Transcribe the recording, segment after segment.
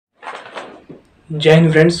Jai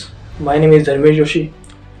Hind friends, my name is Dharmesh Joshi.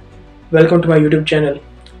 Welcome to my YouTube channel.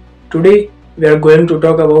 Today we are going to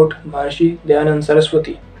talk about Maharshi Dayanand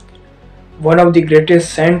Saraswati, one of the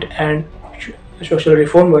greatest saint and social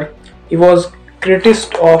reformer. He was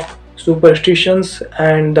criticist of superstitions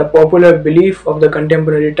and the popular belief of the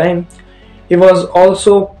contemporary time. He was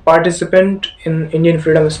also participant in Indian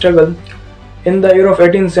freedom struggle. In the year of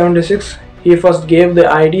 1876, he first gave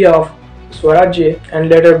the idea of Swarajya and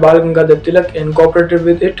later Bal Gangadhar Tilak incorporated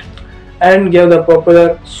with it and gave the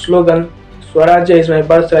popular slogan Swarajya is my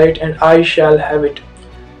birthright and I shall have it.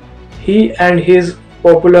 He and his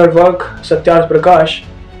popular work Satyarth Prakash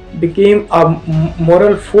became a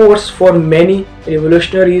moral force for many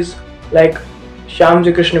revolutionaries like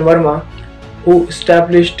Shyamji Krishna Verma, who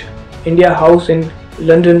established India House in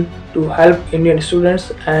London to help Indian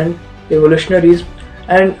students and revolutionaries,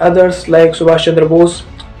 and others like Subhash Chandra Bose,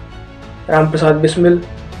 Ram Prasad Bismil,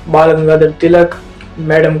 Bal Gangadhar Tilak,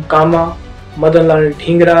 Madam Kama, Madan Lal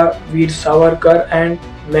Dhingra, Veer Savarkar, and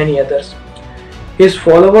many others. His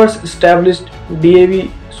followers established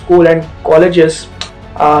DAV school and colleges,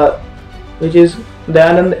 which is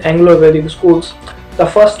Dayanand Anglo-Vedic schools. The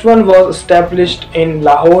first one was established in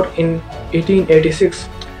Lahore in 1886,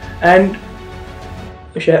 and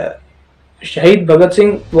Shahid Bhagat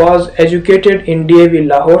Singh was educated in DAV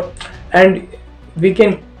Lahore, and we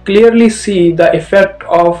can clearly see the effect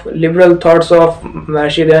of liberal thoughts of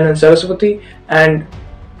Maharshi Dayanand Saraswati and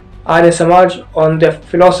Arya samaj on the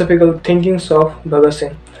philosophical thinkings of Bhagat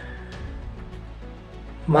Singh.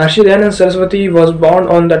 Maharshi Dayanand Saraswati was born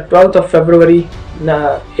on the 12th of February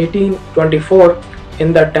 1824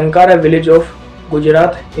 in the Tankara village of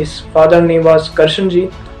Gujarat. His father name was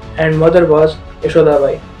Karshanji and mother was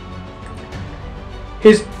Yashodabai.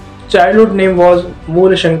 His childhood name was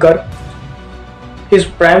Mool Shankar. His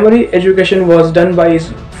primary education was done by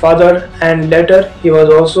his father and later he was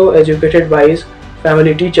also educated by his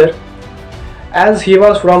family teacher. As he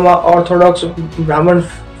was from an orthodox Brahmin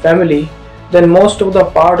family, then most of the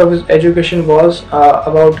part of his education was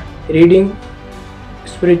about reading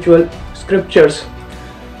spiritual scriptures.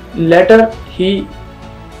 Later he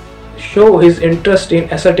showed his interest in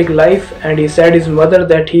ascetic life and he said his mother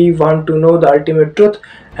that he want to know the ultimate truth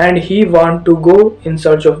and he want to go in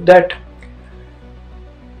search of that.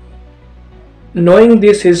 Knowing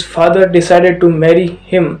this, his father decided to marry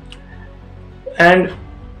him, and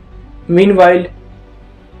meanwhile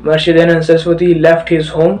Maharshi Dayanand Saraswati left his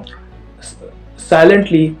home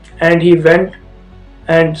silently and he went,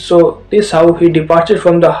 and so this how he departed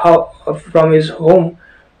from his home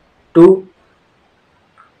to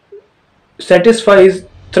satisfy his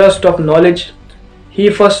thirst of knowledge. He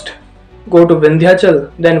first go to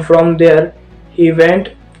Vindhyachal, then from there he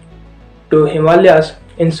went to Himalayas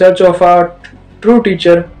in search of a true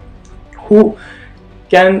teacher who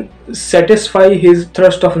can satisfy his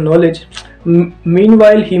thirst of knowledge.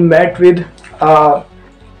 Meanwhile he met with a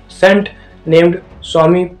saint named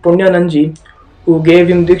Swami Punyanandji who gave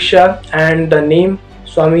him Diksha and the name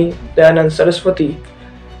Swami Dayanand Saraswati.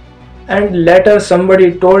 And later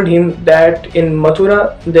somebody told him that in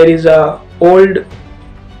Mathura there is a old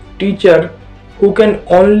teacher who can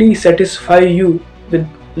only satisfy you with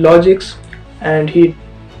logics, and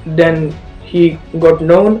then he got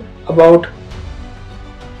known about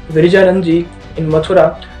Virijanandji in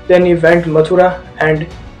Mathura. Then he went to Mathura and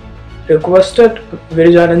requested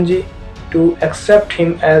Virijanandji to accept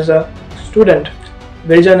him as a student.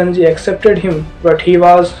 Virijanandji accepted him, but he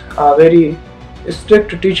was a very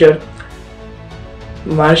strict teacher.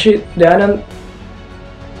 Maharshi Dayanand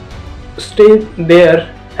stayed there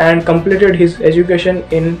and completed his education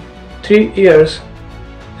in 3 years,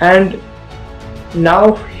 and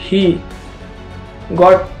now he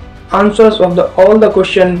got answers of all the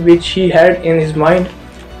questions which he had in his mind.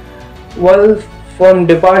 While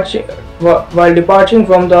departing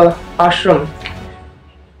from the ashram,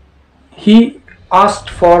 he asked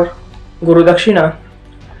for Guru Dakshina.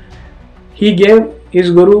 He gave his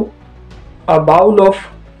Guru a bowl of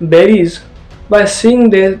berries. By seeing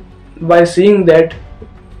that,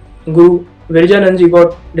 Guru Virijanandji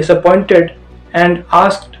got disappointed and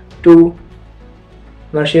asked to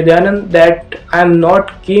Maharshi Dayanand that I am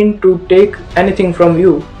not keen to take anything from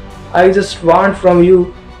you. I just want from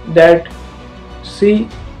you that see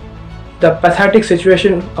the pathetic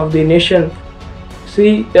situation of the nation,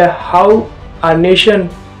 see how our nation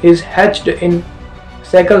is hatched in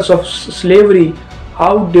cycles of slavery,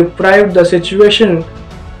 how deprived the situation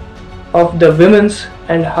of the women's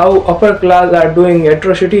and how upper class are doing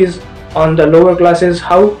atrocities on the lower classes,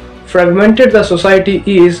 how fragmented the society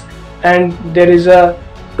is, and there is a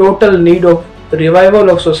total need of revival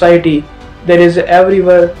of society. there is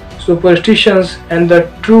everywhere superstitions, and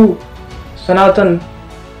the true Sanatan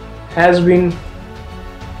has been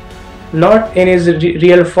not in his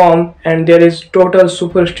real form, and there is total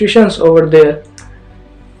superstitions over there,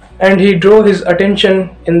 and he drew his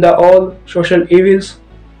attention in the all social evils.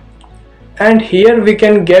 And here we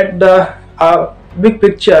can get the big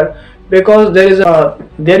picture, because there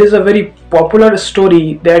is a very popular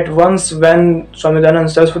story that once when Swami Dayanand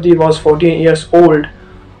Saraswati was 14 years old,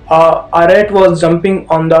 a rat was jumping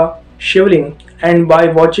on the shivling, and by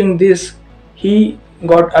watching this he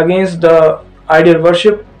got against the idol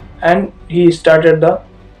worship, and he started the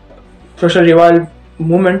social revival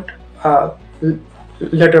movement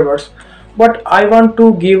letterwards. But I want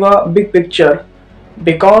to give a big picture,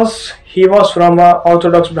 because he was from a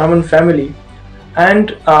orthodox Brahmin family,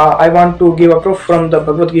 and I want to give a proof from the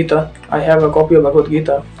Bhagavad Gita. I have a copy of Bhagavad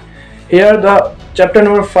Gita. Here the chapter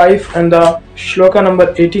number 5 and the shloka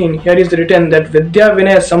number 18, here is written that Vidya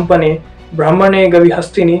Vinaya Sampane Brahmane Gavi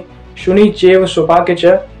Hastini Shuni Cheva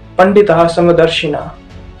Sopakecha Panditaha Samadarshina,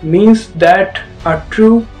 means that a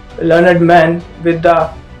true learned man with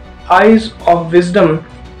the eyes of wisdom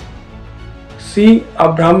see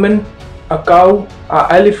a Brahmin, a cow, a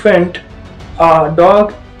elephant, a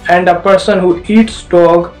dog, and a person who eats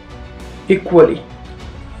dog equally.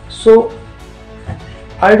 So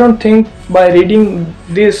I don't think by reading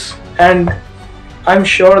this, and I'm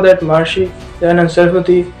sure that Maharshi Dayanand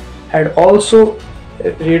Saraswati had also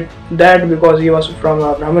read that, because he was from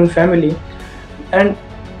a Brahmin family, and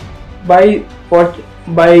by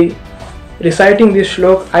reciting this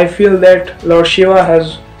shlok, I feel that Lord Shiva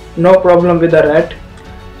has no problem with the rat.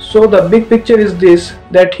 So the big picture is this,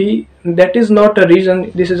 that is not a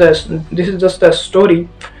reason, this is just a story.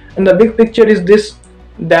 And the big picture is this,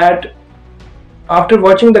 that after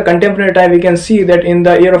watching the contemporary time, we can see that in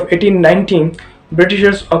the year of 1819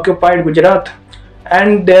 Britishers occupied Gujarat,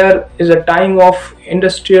 and there is a time of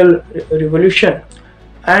industrial revolution,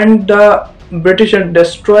 and the Britishers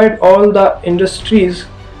destroyed all the industries,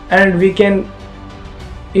 and we can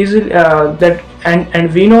easily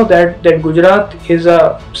and we know that Gujarat is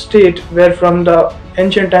a state where from the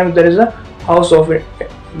ancient times there is a house of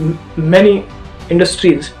many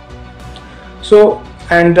industries. So,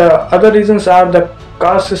 and the other reasons are the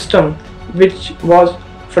caste system, which was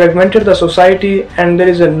fragmented the society, and there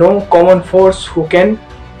is a no common force who can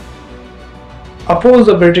oppose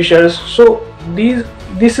the Britishers. So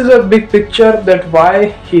this is a big picture, that why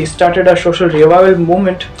he started a social revival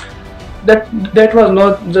movement. That was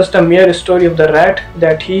not just a mere story of the rat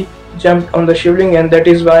that he jumped on the shivling, and that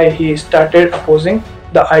is why he started opposing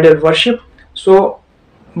the idol worship. So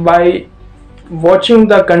by watching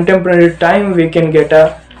the contemporary time, we can get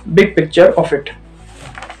a big picture of it.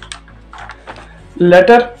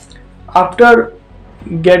 Later, after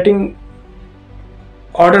getting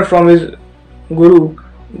order from his guru,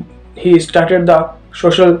 he started the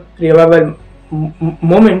social revival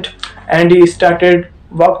movement, and he started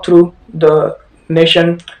walk through the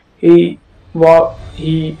nation. He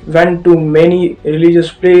went to many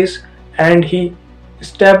religious places, and he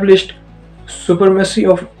established supremacy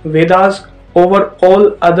of Vedas over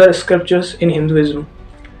all other scriptures in Hinduism.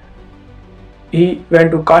 He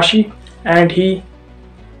went to Kashi, and he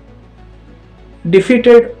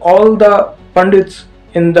defeated all the Pandits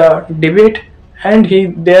in the debate, and he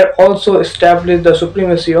there also established the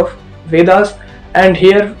supremacy of Vedas, and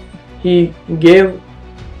here he gave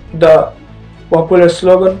the popular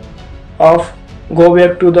slogan of "Go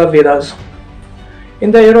back to the Vedas."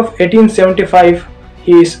 In the year of 1875,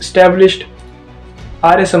 he established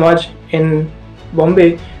Arya Samaj in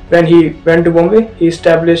Bombay. When he went to Bombay, he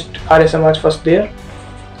established Arya Samaj first there.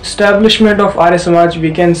 Establishment of Arya Samaj,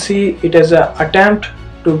 we can see it as an attempt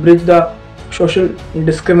to bridge the social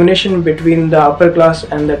discrimination between the upper class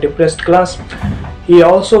and the depressed class. He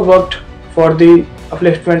also worked for the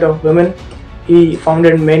upliftment of women. He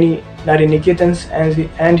founded many Nari Niketans,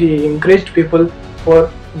 and he encouraged people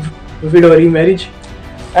for widow remarriage.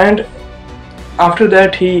 And after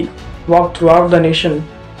that, he walked throughout the nation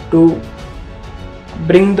to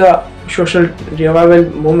bring the social revival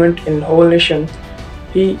movement in whole nation.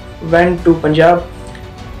 He went to Punjab,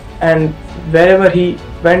 and wherever he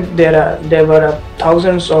went, there were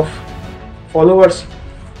thousands of followers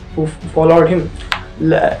who followed him.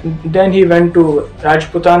 Then he went to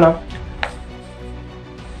Rajputana.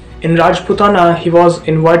 In Rajputana, he was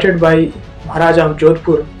invited by Maharaja of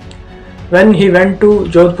Jodhpur. When he went to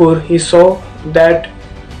Jodhpur, he saw that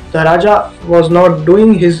the Raja was not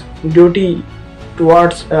doing his duty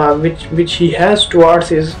towards which he has towards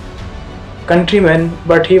his countrymen,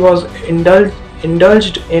 but he was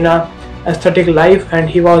indulged in a aesthetic life, and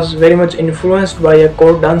he was very much influenced by a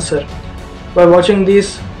court dancer. By watching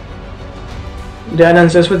this,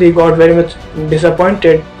 Dayanand Saraswati got very much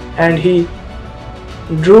disappointed, and he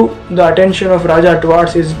drew the attention of Raja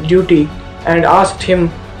towards his duty and asked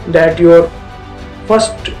him that your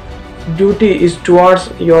first duty is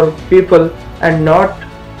towards your people and not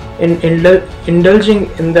in indulging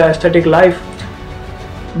in the aesthetic life.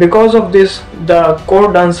 Because of this, the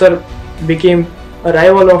court dancer became a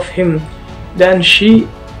rival of him. Then she,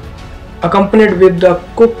 accompanied with the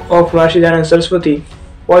cook of Maharshi Dayanand Saraswati,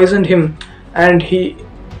 poisoned him, and he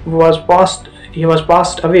was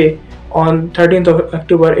passed away on 13th of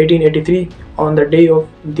October 1883 on the day of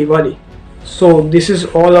Diwali. So this is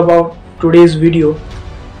all about today's video.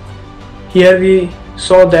 Here we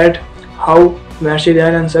saw that how Maharshi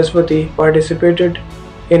Dayanand Saraswati participated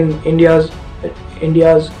in India's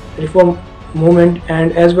reform movement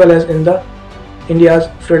and as well as in the India's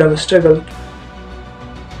freedom struggle.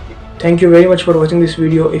 Thank you very much for watching this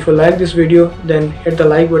video. If you like this video, then hit the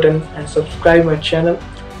like button and subscribe my channel.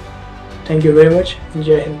 Thank you very much.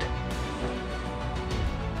 Jai Hind.